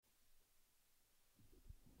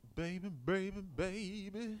Baby, baby,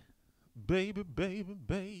 baby. Baby, baby,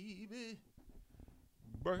 baby.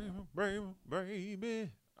 Baby, baby,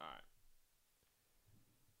 baby. All right.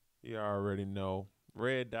 You already know.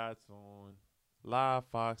 Red dots on. Live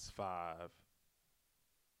Fox 5.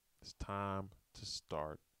 It's time to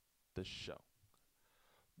start the show.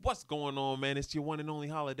 What's going on, man? It's your one and only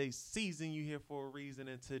holiday season. You here for a reason.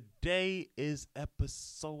 And today is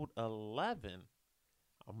episode 11.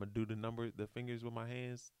 I'm going to do the fingers with my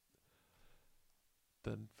hands.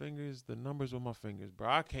 The numbers with my fingers, bro.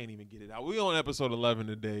 I can't even get it out. We on episode 11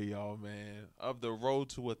 today, y'all, man. Of the road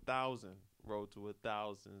to 1,000. Road to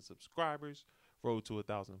 1,000 subscribers. Road to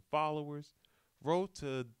 1,000 followers. Road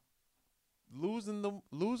to losing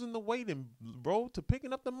the weight and road to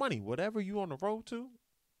picking up the money. Whatever you on the road to,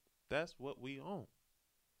 that's what we on.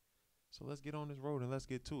 So let's get on this road and let's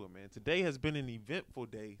get to it, man. Today has been an eventful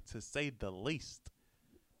day, to say the least.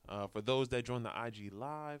 For those that joined the IG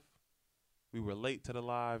live, we were late to the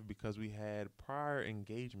live because we had prior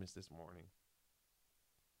engagements this morning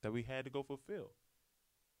that we had to go fulfill.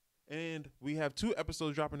 And we have 2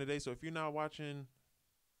 episodes dropping today. So if you're not watching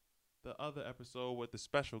the other episode with the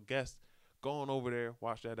special guest, go on over there,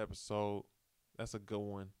 watch that episode. That's a good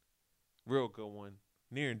one. Real good one.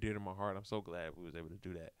 Near and dear to my heart. I'm so glad we was able to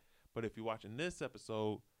do that. But if you're watching this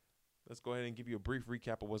episode, let's go ahead and give you a brief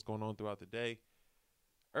recap of what's going on throughout the day.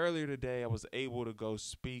 Earlier today, I was able to go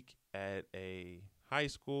speak at a high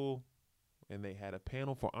school, and they had a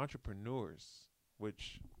panel for entrepreneurs,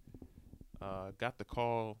 which got the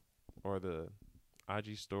call or the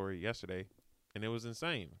IG story yesterday, and it was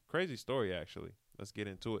insane. Crazy story, actually. Let's get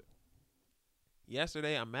into it.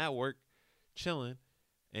 Yesterday, I'm at work, chilling,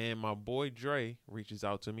 and my boy Dre reaches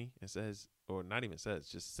out to me and says, or not even says,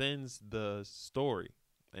 just sends the story,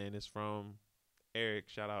 and it's from Eric.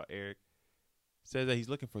 Shout out Eric. Says that he's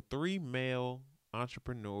looking for 3 male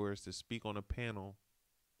entrepreneurs to speak on a panel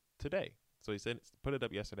today. So he said, put it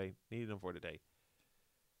up yesterday, needed them for today.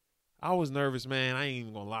 I was nervous, man. I ain't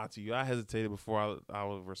even gonna lie to you. I hesitated before I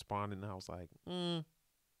was responding. I was like,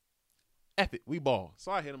 F it, we ball.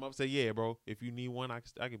 So I hit him up and said, yeah, bro, if you need one, I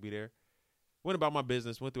could be there. Went about my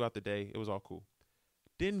business, went throughout the day. It was all cool.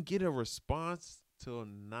 Didn't get a response till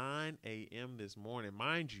 9 a.m. this morning.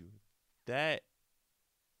 Mind you, that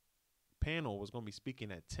panel was going to be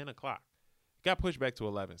speaking at 10 o'clock. Got pushed back to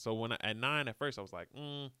 11. So when at 9 at first, I was like,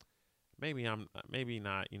 maybe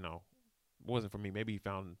not, wasn't for me. Maybe he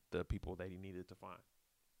found the people that he needed to find.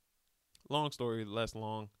 Long story, less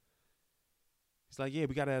long. He's like, yeah,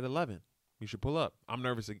 we got it at 11. We should pull up. I'm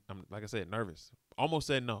nervous. I'm, like I said, nervous. Almost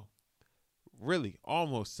said no. Really,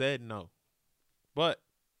 almost said no. But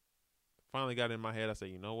finally got it in my head. I said,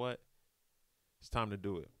 you know what? It's time to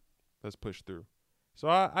do it. Let's push through. So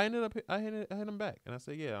I ended up, I hit him back. And I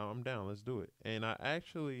said, yeah, I'm down. Let's do it. And I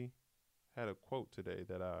actually had a quote today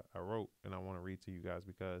that I wrote, and I want to read to you guys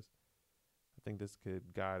because I think this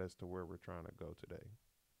could guide us to where we're trying to go today.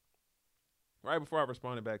 Right before I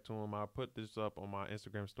responded back to him, I put this up on my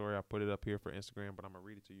Instagram story. I put it up here for Instagram, but I'm going to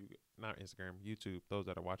read it to you. Not Instagram, YouTube, those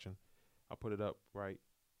that are watching. I'll put it up right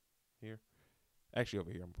here. Actually,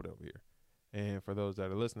 over here. I'm going to put it over here. And for those that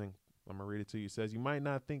are listening, I'm going to read it to you. It says, you might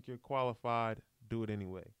not think you're qualified. Do it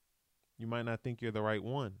anyway. You might not think you're the right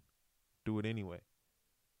one. Do it anyway.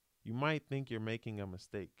 You might think you're making a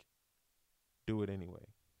mistake. Do it anyway.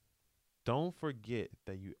 Don't forget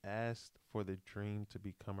that you asked for the dream to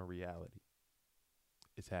become a reality.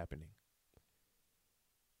 It's happening.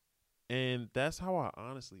 And that's how I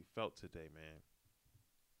honestly felt today, man.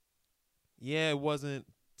 Yeah, it wasn't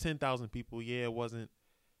 10,000 people. Yeah, it wasn't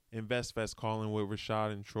InvestFest calling with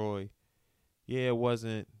Rashad and Troy. Yeah, it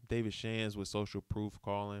wasn't David Shands with Social Proof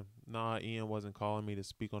calling. Nah, Ian wasn't calling me to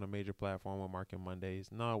speak on a major platform with Market Mondays.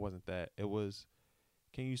 No, it wasn't that. It was,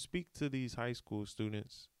 can you speak to these high school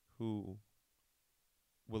students who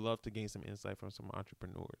would love to gain some insight from some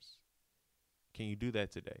entrepreneurs? Can you do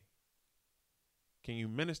that today? Can you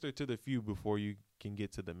minister to the few before you can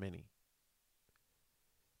get to the many?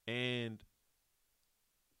 And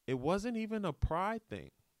it wasn't even a pride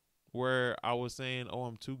thing where I was saying, oh,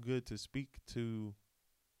 I'm too good to speak to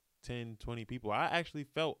 10, 20 people. I actually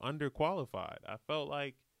felt underqualified. I felt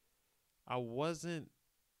like I wasn't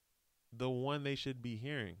the one they should be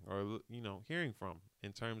hearing or, hearing from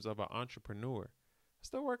in terms of an entrepreneur. I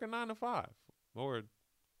still work a 9 to 5 or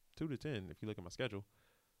 2 to 10 if you look at my schedule.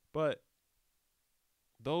 But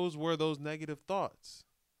those were those negative thoughts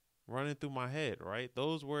running through my head, right?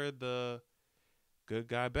 Those were the good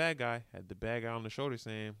guy, bad guy, had the bad guy on the shoulder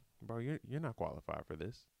saying, bro, you're not qualified for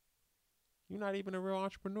this. You're not even a real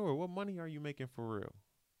entrepreneur. What money are you making for real?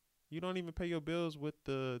 You don't even pay your bills with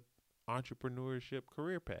the entrepreneurship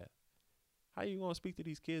career path? How you going to speak to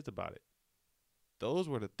these kids about it? Those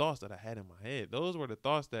were the thoughts that I had in my head. Those were the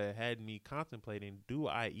thoughts that had me contemplating, do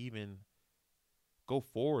I even go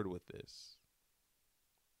forward with this?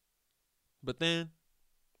 But then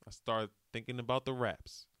I started thinking about the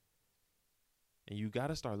raps. And you got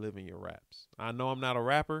to start living your raps. I know I'm not a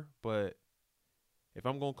rapper, but if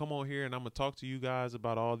I'm going to come on here and I'm going to talk to you guys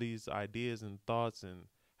about all these ideas and thoughts and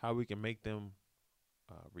how we can make them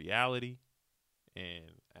reality and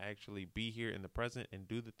actually be here in the present and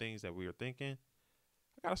do the things that we are thinking,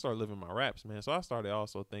 I got to start living my raps, man. So I started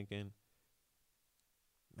also thinking,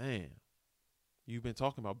 man, you've been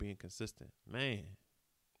talking about being consistent. Man,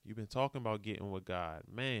 you've been talking about getting with God.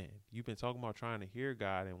 Man, you've been talking about trying to hear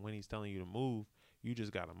God, and when he's telling you to move, you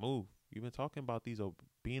just got to move. You've been talking about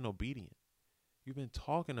being obedient. You've been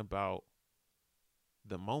talking about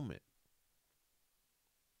the moment,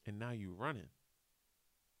 and now you running.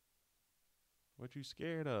 What you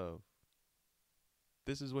scared of?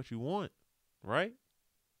 This is what you want, right?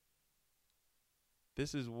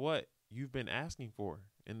 This is what you've been asking for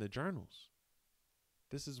in the journals.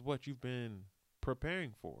 This is what you've been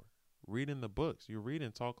preparing for. Reading the books. You're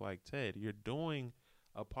reading Talk Like Ted. You're doing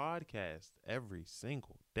a podcast every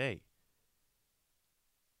single day.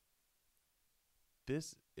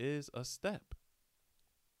 This is a step.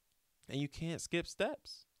 And you can't skip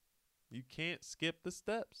steps. You can't skip the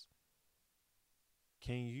steps.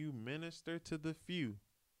 Can you minister to the few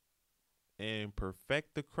and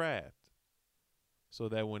perfect the craft so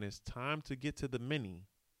that when it's time to get to the many,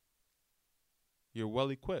 you're well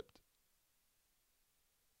equipped?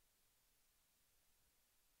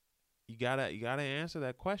 You gotta answer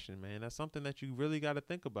that question, man. That's something that you really gotta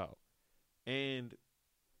think about. And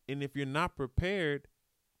if you're not prepared,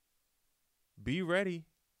 be ready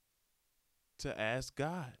to ask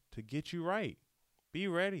God to get you right. Be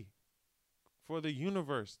ready for the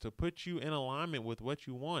universe to put you in alignment with what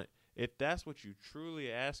you want. If that's what you're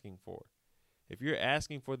truly asking for. If you're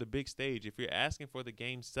asking for the big stage, if you're asking for the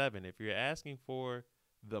game 7, if you're asking for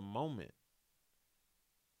the moment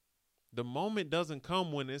doesn't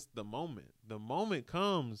come when it's the moment. The moment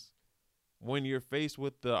comes when you're faced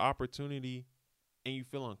with the opportunity and you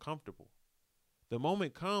feel uncomfortable. The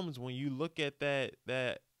moment comes when you look at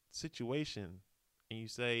that situation and you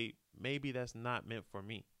say, maybe that's not meant for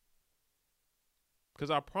me.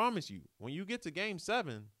 Because I promise you, when you get to game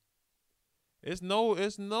 7, it's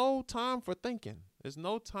no time for thinking. It's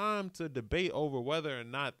no time to debate over whether or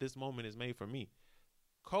not this moment is made for me.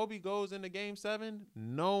 Kobe goes into game 7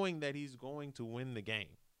 knowing that he's going to win the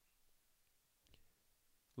game.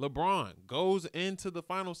 LeBron goes into the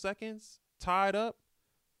final seconds tied up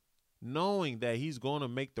knowing that he's going to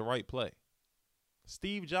make the right play.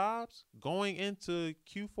 Steve Jobs going into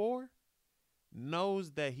Q4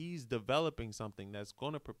 knows that he's developing something that's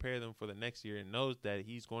going to prepare them for the next year and knows that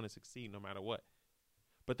he's going to succeed no matter what.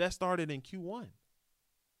 But that started in Q1.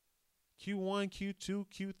 Q1, Q2,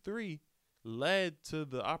 Q3 led to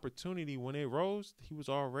the opportunity. When it rose, he was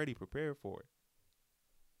already prepared for it.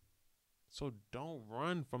 So don't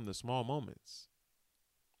run from the small moments.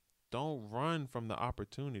 Don't run from the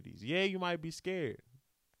opportunities. Yeah, you might be scared.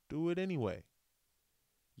 Do it anyway.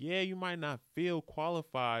 Yeah, you might not feel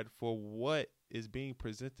qualified for what is being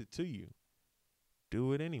presented to you.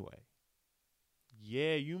 Do it anyway.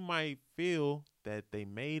 Yeah, you might feel that they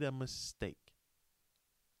made a mistake.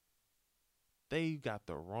 They got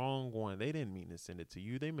the wrong one. They didn't mean to send it to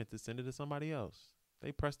you. They meant to send it to somebody else.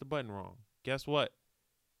 They pressed the button wrong. Guess what?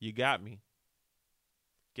 You got me.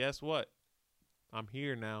 Guess what? I'm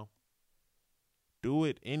here now. Do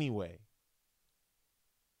it anyway.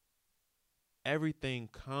 Everything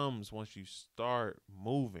comes once you start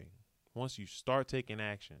moving, once you start taking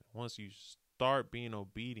action, once you start being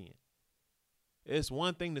obedient. It's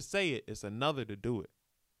one thing to say it, it's another to do it.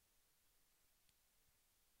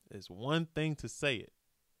 It's one thing to say it.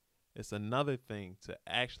 It's another thing to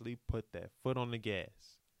actually put that foot on the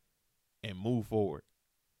gas and move forward.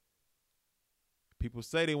 People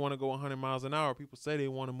say they want to go 100 miles an hour. People say they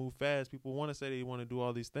want to move fast. People want to say they want to do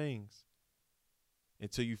all these things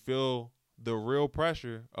until you feel the real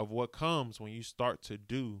pressure of what comes when you start to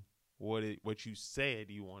do what you said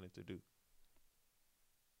you wanted to do.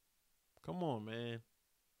 Come on, man.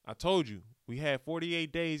 I told you, we had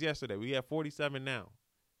 48 days yesterday. We have 47 now.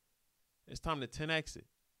 It's time to 10X it.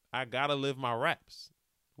 I got to live my raps.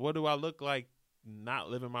 What do I look like not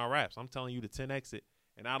living my raps? I'm telling you to 10X it.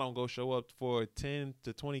 And I don't go show up for 10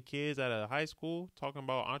 to 20 kids at a high school talking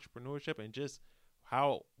about entrepreneurship and just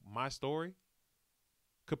how my story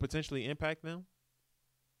could potentially impact them.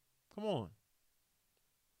 Come on.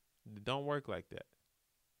 It don't work like that.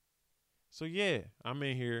 So, yeah, I'm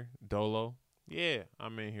in here, dolo. Yeah,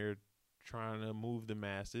 I'm in here trying to move the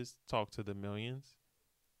masses, talk to the millions.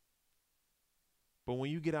 But when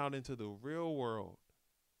you get out into the real world,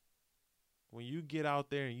 when you get out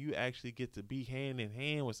there and you actually get to be hand in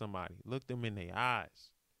hand with somebody, look them in their eyes,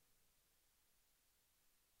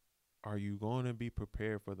 are you going to be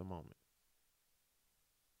prepared for the moment?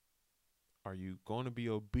 Are you going to be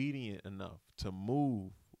obedient enough to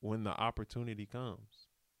move when the opportunity comes?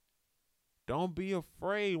 Don't be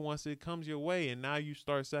afraid once it comes your way and now you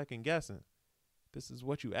start second guessing. This is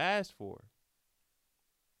what you asked for.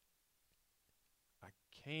 I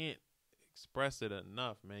can't express it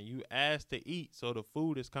enough, man. You asked to eat, so the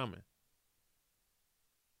food is coming.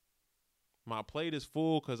 My plate is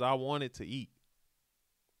full because I wanted to eat.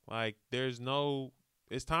 Like,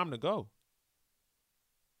 it's time to go.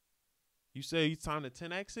 You say it's time to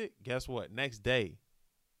 10X it? Guess what? Next day.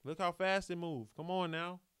 Look how fast it moved. Come on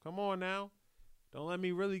now. Don't let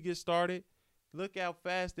me really get started. Look how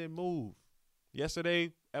fast it moved.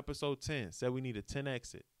 Yesterday, episode 10, said we need a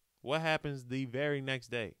 10X it. What happens the very next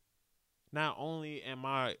day? Not only am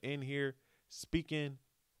I in here speaking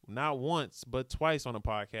not once, but twice on a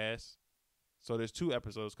podcast. So there's 2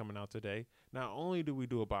 episodes coming out today. Not only do we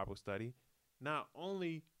do a Bible study, not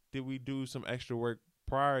only did we do some extra work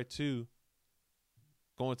prior to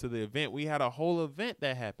going to the event, we had a whole event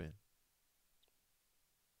that happened.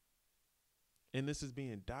 And this is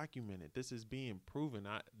being documented. This is being proven.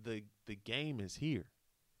 The game is here.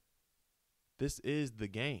 This is the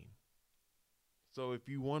game. So if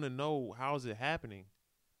you want to know how's it happening,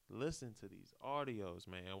 listen to these audios,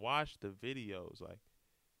 man. Watch the videos. Like,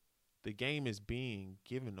 the game is being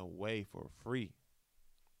given away for free.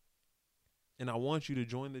 And I want you to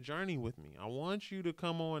join the journey with me. I want you to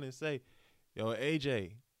come on and say, yo,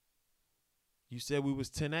 AJ, you said we was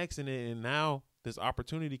 10Xing it, and now this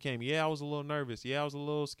opportunity came. Yeah, I was a little nervous. Yeah, I was a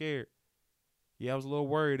little scared. Yeah, I was a little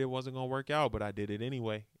worried it wasn't going to work out, but I did it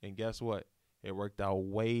anyway. And guess what? It worked out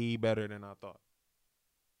way better than I thought.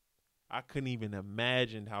 I couldn't even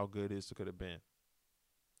imagine how good this could have been.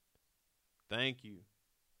 Thank you.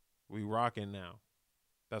 We rocking now.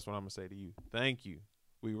 That's what I'm going to say to you. Thank you.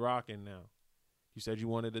 We rocking now. You said you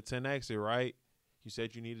wanted a 10X it, right? You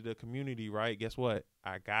said you needed a community, right? Guess what?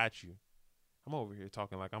 I got you. I'm over here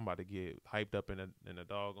talking like I'm about to get hyped up in a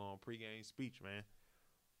doggone pregame speech, man.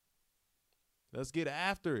 Let's get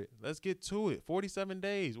after it. Let's get to it. 47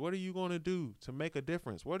 days. What are you going to do to make a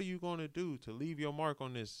difference? What are you going to do to leave your mark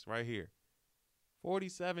on this right here?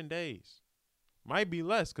 47 days. Might be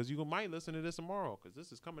less because you might listen to this tomorrow because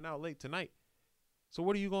this is coming out late tonight. So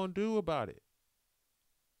what are you going to do about it?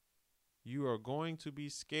 You are going to be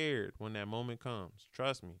scared when that moment comes.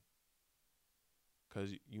 Trust me.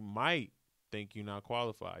 Because you might think you're not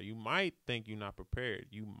qualified. You might think you're not prepared.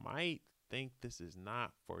 You might think this is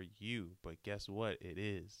not for you. But guess what? It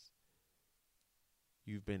is.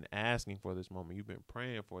 You've been asking for this moment. You've been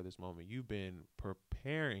praying for this moment. You've been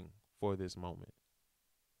preparing for this moment.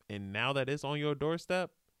 And now that it's on your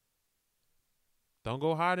doorstep, don't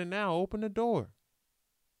go hiding now. Open the door.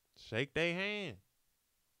 Shake their hand.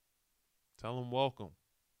 Tell them welcome.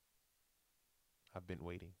 I've been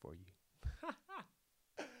waiting for you.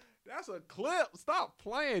 That's a clip. Stop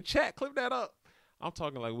playing. Chat, clip that up. I'm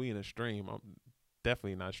talking like we in a stream. I'm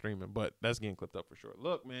definitely not streaming, but that's getting clipped up for sure.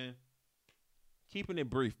 Look, man, keeping it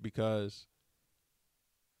brief because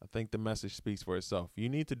I think the message speaks for itself. You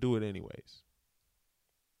need to do it anyways.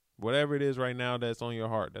 Whatever it is right now that's on your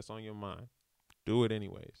heart, that's on your mind, do it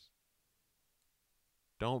anyways.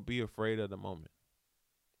 Don't be afraid of the moment.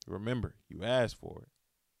 Remember, you asked for it.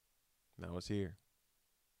 Now it's here.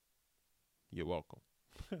 You're welcome.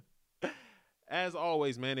 As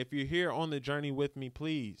always, man, if you're here on the journey with me,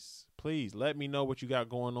 please let me know what you got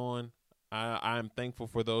going on. I'm thankful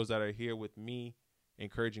for those that are here with me,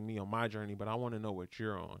 encouraging me on my journey, but I want to know what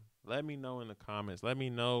you're on. Let me know in the comments. Let me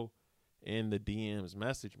know in the DMs.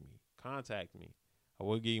 Message me. Contact me. I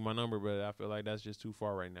will give you my number, but I feel like that's just too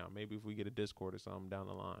far right now. Maybe if we get a Discord or something down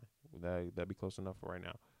the line, that'd be close enough for right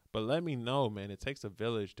now. But let me know, man. It takes a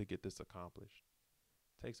village to get this accomplished.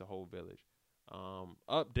 It takes a whole village.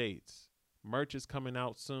 Updates. Merch is coming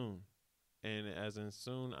out soon. And as in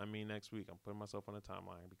soon, I mean next week. I'm putting myself on a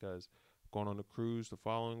timeline because I'm going on the cruise the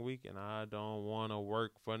following week, and I don't want to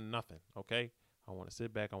work for nothing, okay? I want to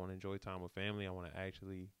sit back. I want to enjoy time with family. I want to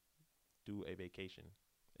actually do a vacation,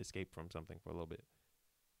 escape from something for a little bit.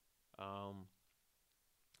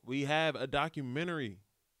 We have a documentary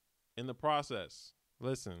in the process.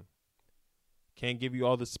 Listen, can't give you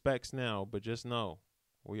all the specs now, but just know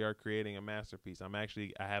we are creating a masterpiece. I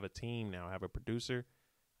have a team now. I have a producer.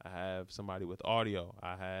 I have somebody with audio.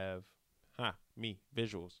 I have Me,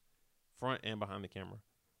 visuals, front and behind the camera.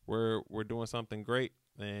 We're doing something great,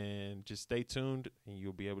 and just stay tuned, and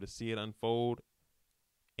you'll be able to see it unfold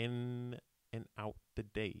in and out the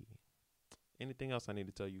day. Anything else I need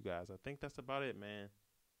to tell you guys? I think that's about it, man.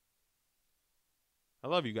 I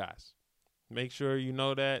love you guys. Make sure you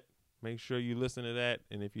know that. Make sure you listen to that.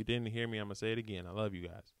 And if you didn't hear me, I'm going to say it again. I love you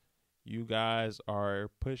guys. You guys are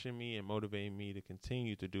pushing me and motivating me to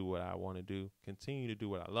continue to do what I want to do, continue to do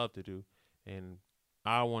what I love to do. And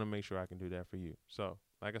I want to make sure I can do that for you. So,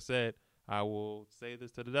 like I said, I will say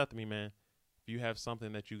this to the death of me, man. If you have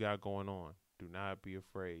something that you got going on, do not be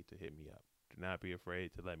afraid to hit me up. Do not be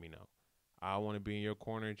afraid to let me know. I want to be in your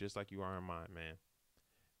corner just like you are in mine, man.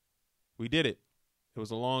 We did it. It was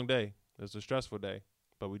a long day. It was a stressful day,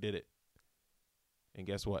 but we did it. And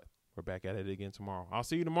guess what? We're back at it again tomorrow. I'll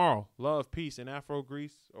see you tomorrow. Love, peace, and Afro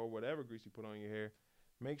grease or whatever grease you put on your hair.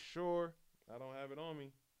 Make sure I don't have it on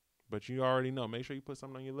me, but you already know. Make sure you put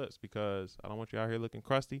something on your lips because I don't want you out here looking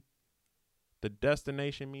crusty. The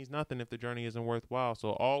destination means nothing if the journey isn't worthwhile.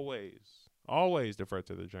 So always defer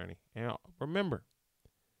to the journey. And remember,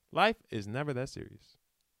 life is never that serious.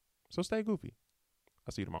 So stay goofy.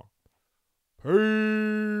 I'll see you tomorrow.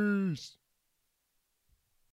 Peace.